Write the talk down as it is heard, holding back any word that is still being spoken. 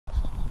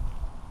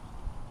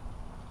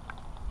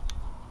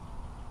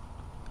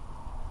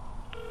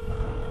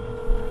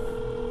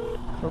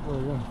Oh,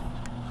 there you go.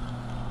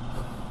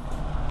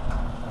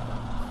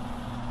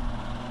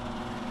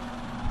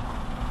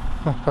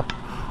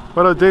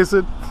 What up,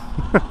 Jason?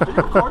 Are you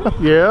recording?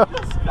 Yeah.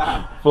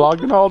 Stop.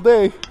 Vlogging all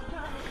day.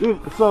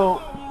 Dude,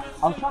 so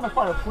I'm trying to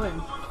find a place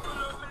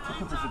to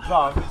put this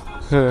exhaust.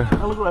 Yeah.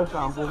 And look what I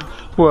found, boy.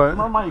 What?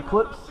 Remember my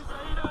Eclipse?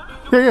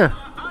 Yeah, yeah.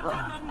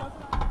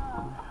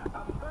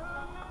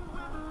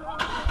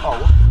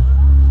 Oh.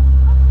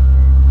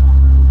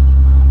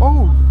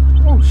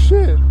 Oh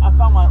shit. I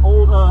found my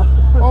old,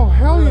 Oh,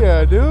 hell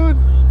yeah, dude.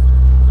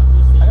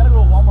 I gotta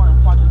go to Walmart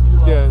and find a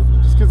new, Yeah,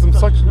 just get some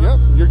suction. Yep,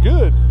 you're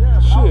good. Yeah,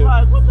 Shit. I was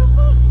like, what the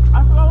fuck?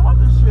 I forgot about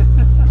this shit.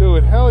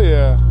 Dude, hell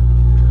yeah.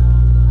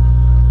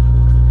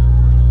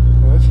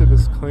 That shit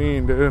is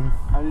clean, dude.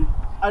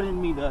 I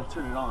didn't mean to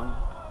turn it on.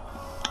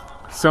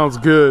 Sounds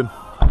good.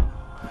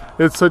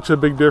 It's such a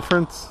big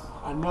difference.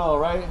 I know,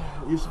 right?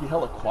 It used to be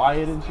hella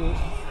quiet and shit.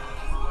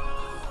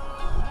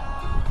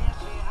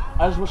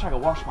 I just wish I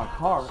could wash my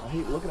car. I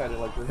hate looking at it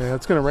like this. Yeah,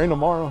 it's gonna rain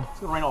tomorrow.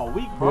 It's gonna rain all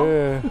week, bro.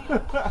 Yeah.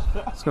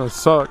 It's gonna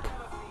suck.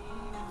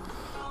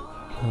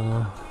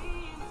 So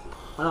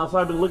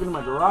I've been looking in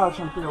my garage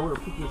trying to figure out where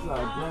to put this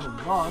damn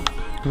exhaust.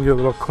 Let me get a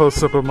little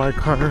close up of my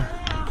car.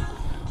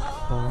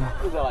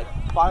 Is that like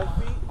 5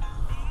 feet?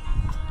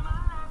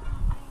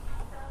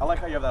 I like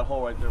how you have that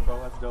hole right there, bro.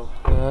 That's dope.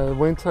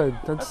 Wait inside.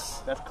 That's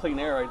That's clean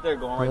air right there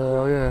going right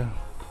hell through. yeah.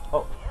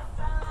 Oh.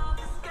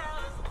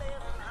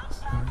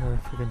 So I gotta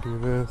freaking do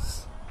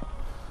this.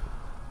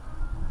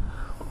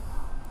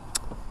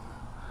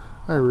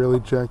 I really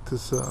jacked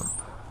this up.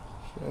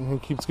 And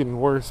it keeps getting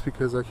worse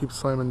because I keep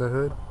slamming the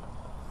hood.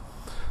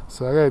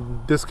 So I gotta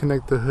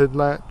disconnect the hood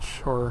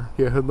latch, or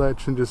yeah, hood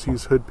latch, and just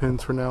use hood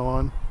pins from now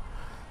on.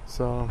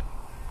 So,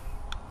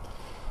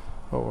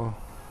 oh well,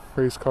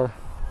 race car.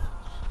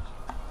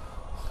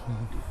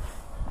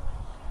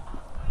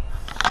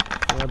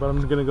 Yeah, but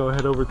I'm gonna go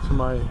head over to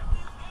my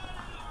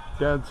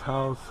dad's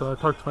house. I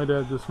talked to my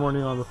dad this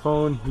morning on the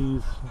phone.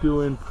 He's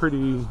doing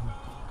pretty,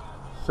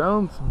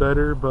 sounds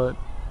better, but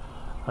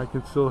I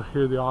can still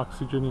hear the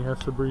oxygen he has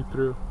to breathe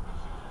through.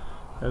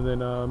 And then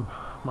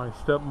my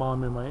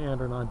stepmom and my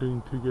aunt are not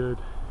doing too good,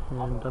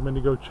 and I'm going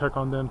to go check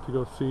on them to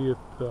go see if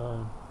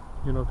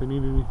you know, if they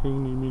need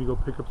anything, need me to go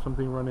pick up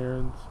something, run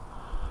errands.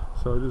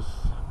 So just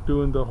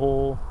doing the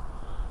whole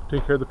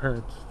take care of the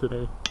parents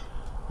today,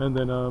 and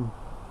then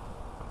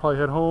probably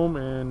head home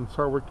and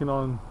start working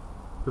on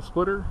the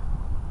splitter.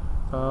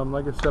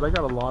 Like I said, I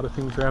got a lot of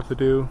things I have to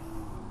do.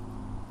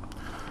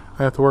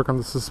 I have to work on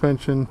the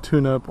suspension,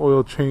 tune up,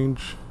 oil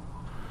change,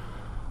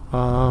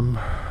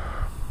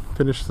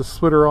 finish the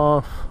splitter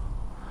off,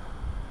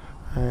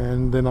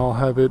 and then I'll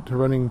have it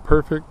running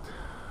perfect,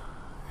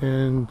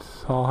 and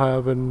I'll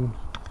have a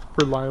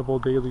reliable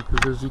daily,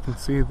 because as you can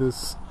see,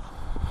 this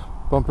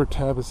bumper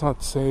tab is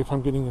not safe.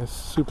 I'm getting a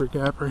super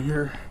gap right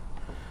here.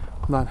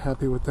 I'm not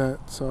happy with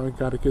that, so I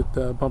gotta get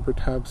the bumper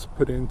tabs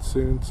put in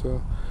soon,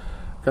 so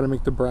gotta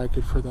make the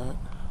bracket for that.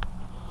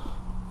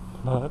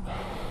 But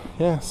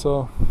yeah,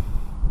 so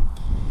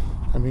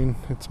I mean,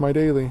 it's my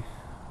daily,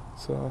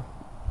 so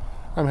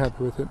I'm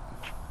happy with it.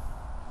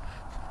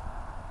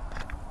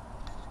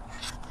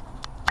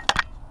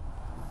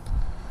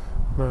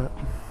 But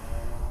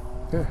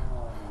yeah,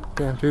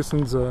 damn,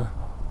 Jason's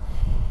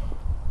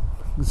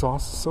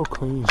exhaust is so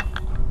clean.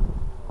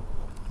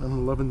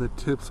 I'm loving the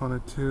tips on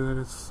it too. That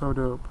is so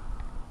dope.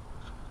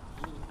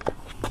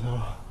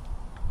 So,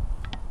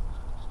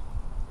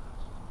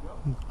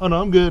 oh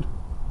no, I'm good.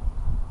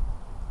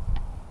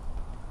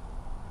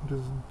 I'm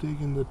just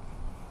digging the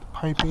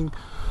piping,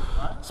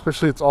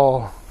 especially it's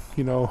all,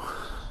 you know,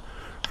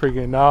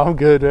 freaking. No, I'm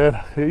good, man.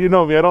 You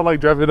know me, I don't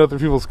like driving other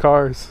people's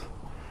cars.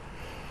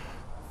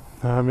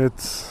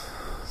 It's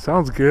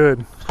sounds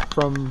good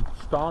from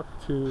stock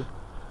to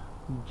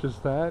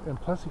just that, and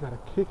plus you got a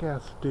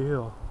kick-ass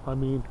deal. I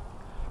mean,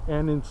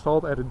 and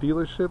installed at a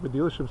dealership. A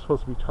dealership is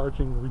supposed to be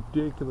charging a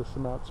ridiculous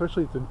amount,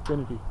 especially it's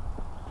Infinity.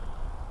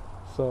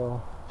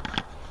 So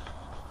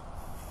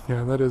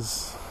yeah, that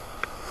is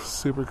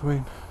super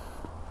clean.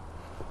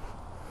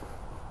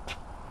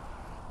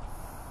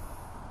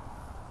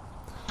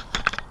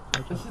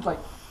 This is like.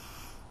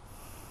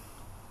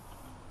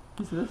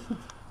 You see this?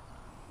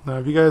 Now,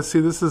 if you guys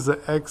see, this is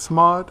the X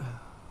mod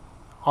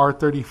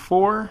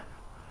R34.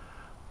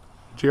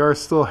 JR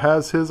still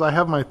has his. I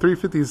have my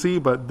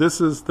 350Z, but this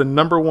is the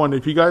number one.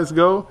 If you guys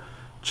go,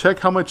 check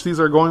how much these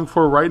are going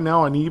for right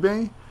now on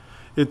eBay.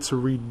 It's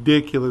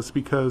ridiculous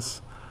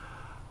because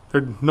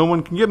no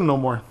one can get them no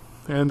more.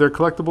 And they're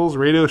collectibles.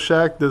 Radio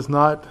Shack does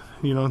not,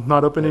 you know,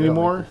 not open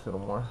anymore.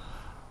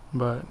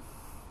 But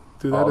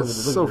dude, that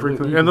is so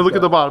freaking. And then look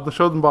at the bottom.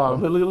 Show them the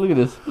bottom. Look at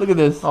this. Look at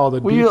this. All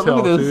the detail, look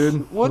at this.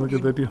 dude. What? Look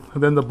at the detail.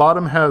 And then the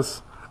bottom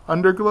has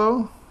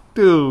underglow,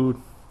 dude.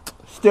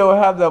 Still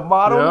have the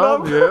model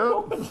number?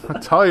 Yeah. I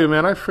tell you,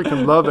 man, I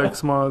freaking love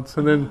X mods.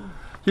 And then, do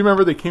you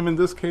remember they came in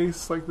this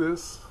case like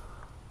this?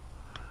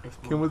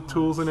 Came with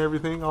tools and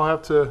everything. I'll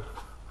have to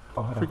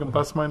freaking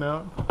bust mine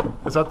out.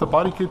 Is that the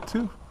body kit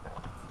too?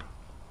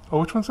 Oh,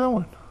 which one's that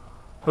one?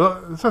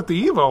 It's not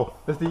the Evo.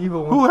 That's the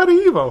Evo one. Who had an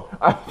Evo?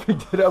 I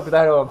picked it up, but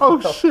I don't. Oh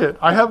shit!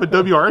 I have a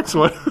WRX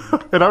one,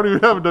 and I don't even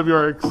have a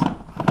WRX.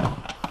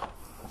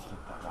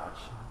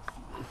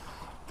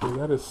 Dude,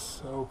 that is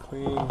so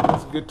clean.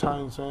 That's good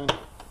times, man.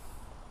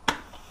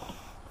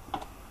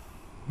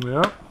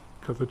 Yep,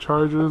 got the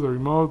chargers, the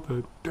remote,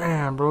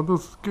 damn, bro,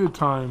 those are good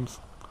times.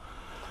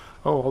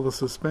 Oh, all the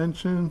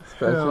suspension.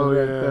 Hell right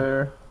yeah.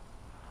 there.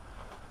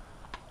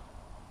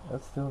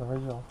 That's still the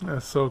original.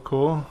 That's so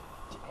cool.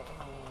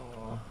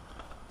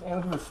 Damn,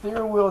 look at the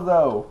steering wheel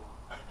though.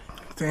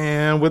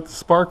 Damn, with the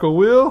sparkle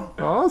wheel.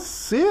 Oh,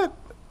 shit.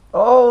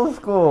 Old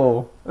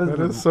school. That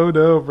is so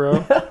dope,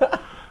 bro.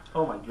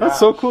 Oh my god. That's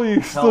so cool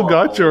you still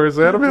got yours,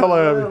 man. I'm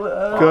hella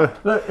happy. Good.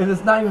 Look, and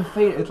it's not even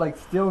faded. It's like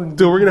still in.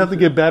 Dude, we're gonna have to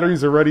get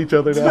batteries to run each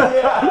other now.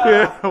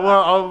 Yeah.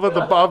 Well, I'm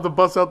about to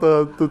bust out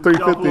the Y'all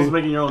 350. fools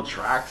making your own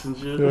tracks and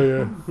shit.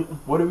 Yeah.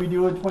 What do we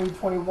do in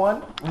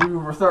 2021? We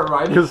will start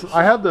riding. Because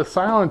I have the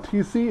Scion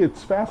TC,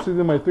 it's faster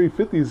than my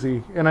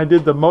 350Z, and I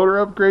did the motor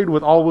upgrade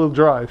with all-wheel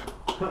drive,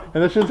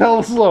 and that shit's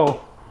hella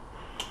slow.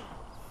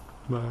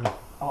 But,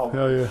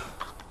 hell yeah.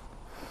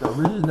 The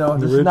original,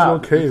 The original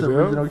case, it's the yeah.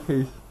 original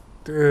case.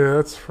 Dude,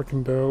 that's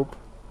freaking dope.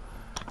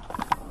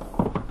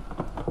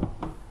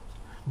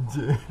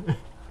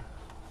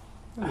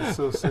 That's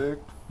so sick.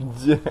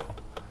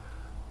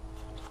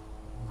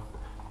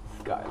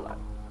 Skyline.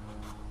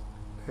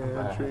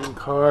 Yeah, dream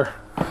car.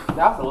 That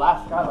was the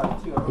last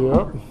Skyline too.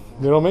 Yep.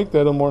 They don't make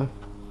that no more.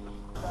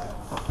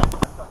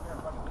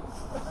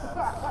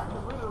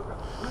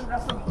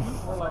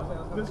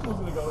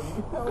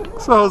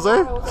 So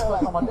Jose?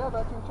 My dad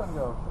back here trying to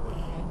go.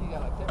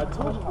 I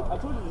told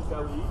you this guy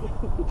would eat.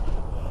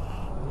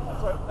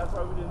 That's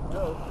why we didn't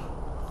go.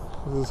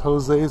 This is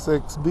Jose's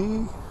XB.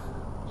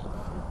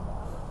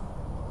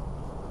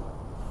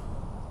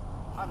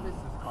 I miss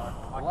this car.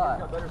 My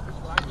kid's got better switch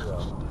than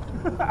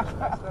I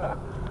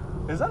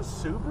do. Is that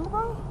Subaru,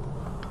 bro?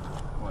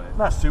 What?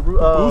 Not Subaru.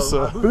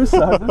 Busa.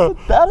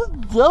 Busa. That is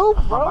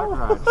dope,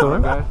 bro.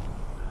 Sorry, guys.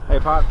 Hey,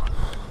 Pop.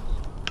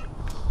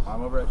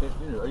 I'm over at Case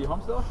Junior. Are you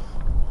home still?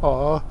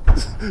 Aw.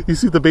 You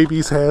see the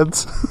baby's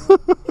hands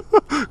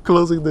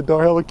closing the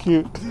door, hella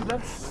cute. Dude,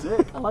 that's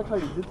sick. I like how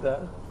you did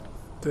that.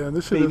 Damn,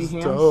 this shit Baby is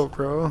hands. dope,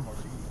 bro.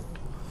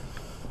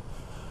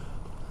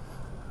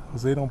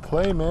 Cause they don't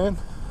play, man.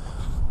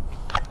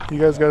 You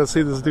guys gotta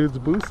see this dude's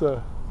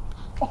Busa.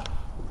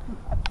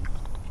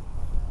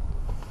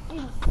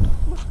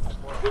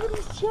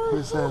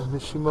 Where's that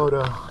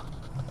Mishimoto?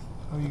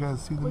 Oh, you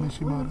guys see the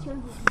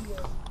Mishimoto?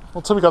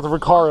 Well, tell me, got the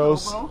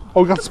Recaros.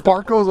 Oh, we got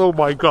Sparkles? Oh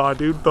my god,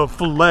 dude. The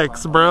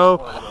flex, bro.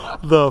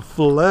 The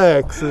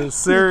flex is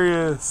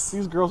serious.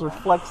 These girls are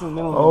flexing.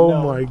 They don't Oh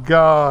know. my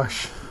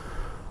gosh.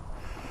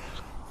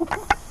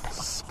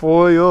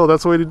 Spoil.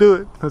 That's the way to do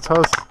it. That's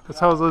how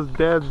us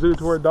dads do it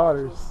to our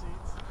daughters.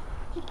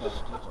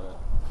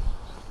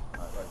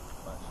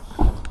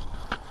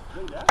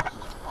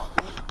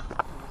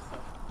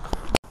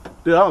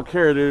 Dude, I don't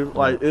care, dude.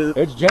 Like,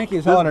 It's janky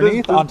as hell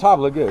underneath. this- On top,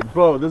 look good.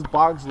 bro, this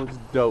box looks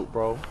dope,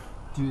 bro.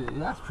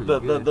 Dude, that's pretty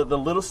The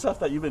little stuff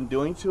that you've been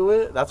doing to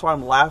it, that's why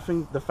I'm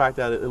laughing. The fact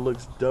that it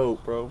looks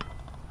dope, bro.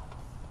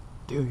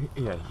 Dude,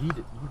 yeah, he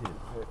did.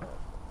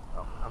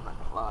 Oh, I'm not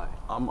gonna lie.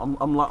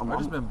 I've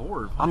just been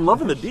bored. I'm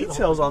loving the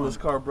details on this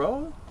car,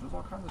 bro. There's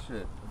all kinds of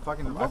shit.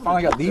 I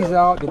finally got these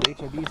out. Did the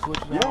HID switch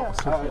out?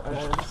 Yeah,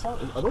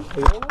 are those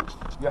Halo?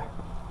 Yeah.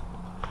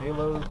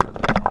 Halos.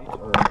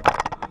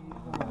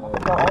 I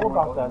forgot all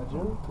about that,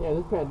 dude. Yeah,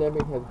 this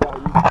pandemic has got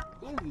you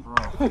busy.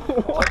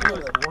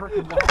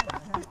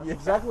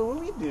 Exactly what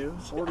we do.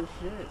 Sort of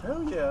shit.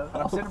 Hell yeah.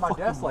 I'm sitting at my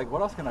desk like,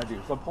 what else can I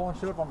do? So I'm pulling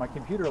shit up on my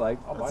computer like,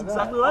 I'll buy that.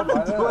 exactly what I've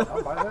been doing.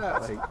 I'll buy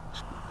that. Like,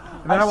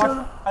 and then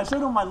I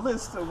showed him my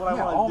list of what I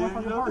all my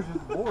want to fucking do. cars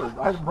just bored.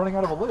 I'm running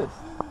out of a list.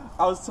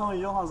 I was telling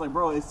Johan, I was like,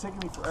 bro, it's taking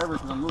me forever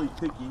because I'm really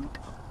picky.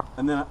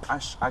 And then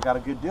I got a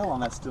good deal on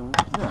that still.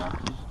 Yeah.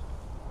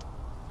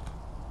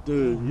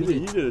 Dude,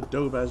 you did a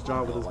dope ass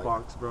job with this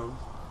box, bro.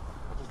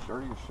 It's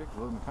dirty as shit to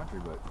live in the country,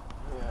 but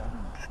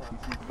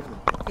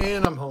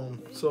And I'm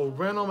home. So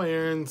ran all my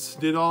errands,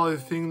 did all the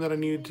thing that I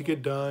needed to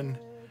get done,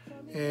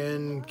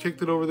 and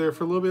kicked it over there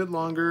for a little bit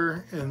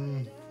longer,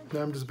 and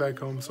now I'm just back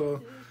home.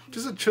 So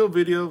just a chill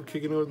video,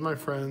 kicking it with my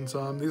friends.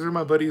 These are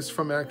my buddies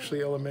from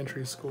actually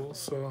elementary school,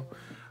 so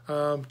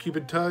keep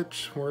in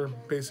touch. We're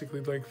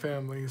basically like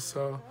family.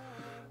 So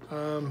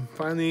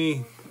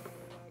finally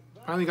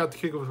got to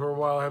kick it for a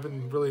while. I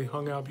haven't really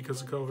hung out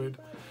because of COVID,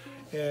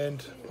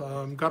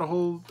 and got a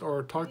hold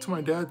or talked to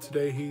my dad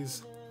today.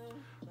 He's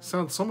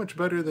sounds so much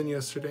better than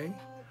yesterday.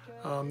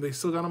 They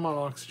still got him on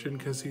oxygen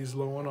because he's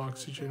low on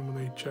oxygen when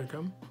they check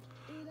him.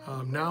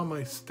 Now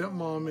my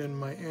stepmom and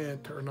my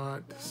aunt are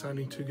not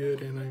sounding too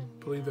good, and I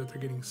believe that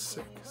they're getting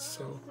sick.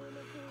 So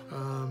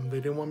they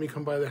didn't want me to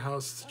come by the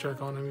house to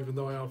check on him, even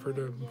though I offered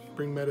to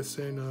bring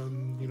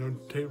medicine, you know,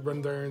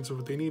 run their errands of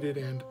what they needed,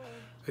 and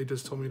they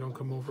just told me don't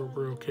come over.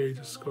 We're okay.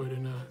 Just go ahead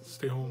and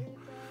stay home.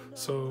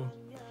 So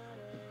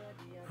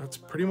that's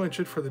pretty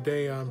much it for the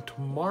day.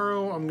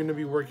 Tomorrow I'm going to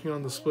be working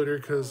on the splitter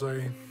because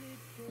I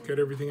get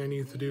everything I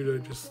need to do to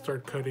just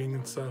start cutting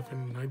and stuff,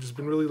 and I just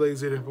been really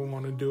lazy to even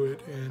want to do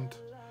it. And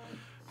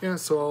yeah,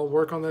 so I'll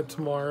work on that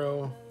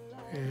tomorrow,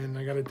 and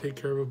I got to take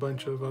care of a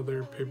bunch of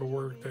other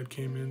paperwork that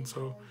came in,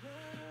 so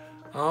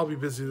I'll be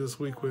busy this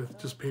week with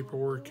just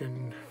paperwork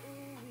and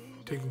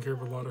taking care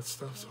of a lot of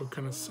stuff, so it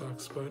kind of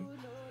sucks, but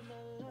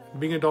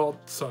being adult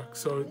sucks,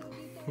 so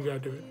we gotta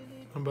do it.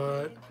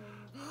 But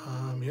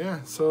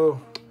yeah,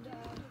 so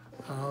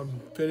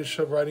finish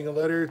up writing a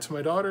letter to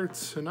my daughter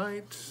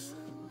tonight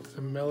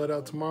to mail it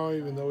out tomorrow,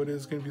 even though it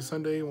is going to be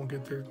Sunday. It won't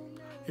get there,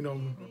 you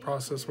know,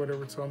 process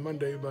whatever it's on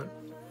Monday, but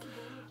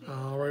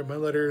I'll write my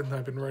letter.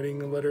 I've been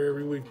writing a letter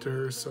every week to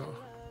her, so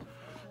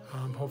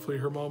hopefully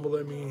her mom will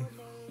let me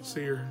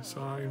see her.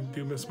 So I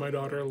do miss my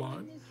daughter a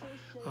lot.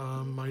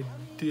 I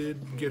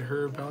did get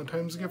her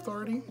Valentine's gift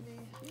already,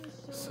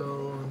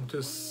 so I'm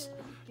just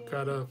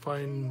gotta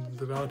find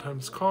the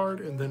Valentine's card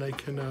and then I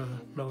can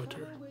mail it to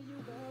her.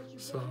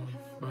 So,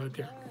 but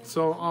yeah,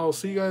 so I'll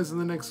see you guys in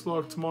the next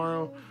vlog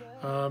tomorrow.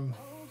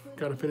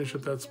 Gotta finish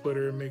up that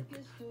splitter and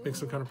make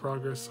some kind of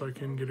progress so I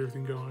can get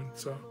everything going.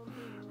 So,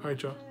 all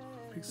right, y'all,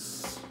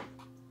 peace.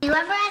 You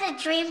ever had a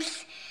dream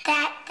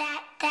that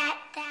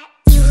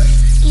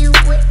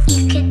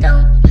you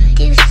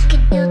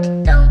could do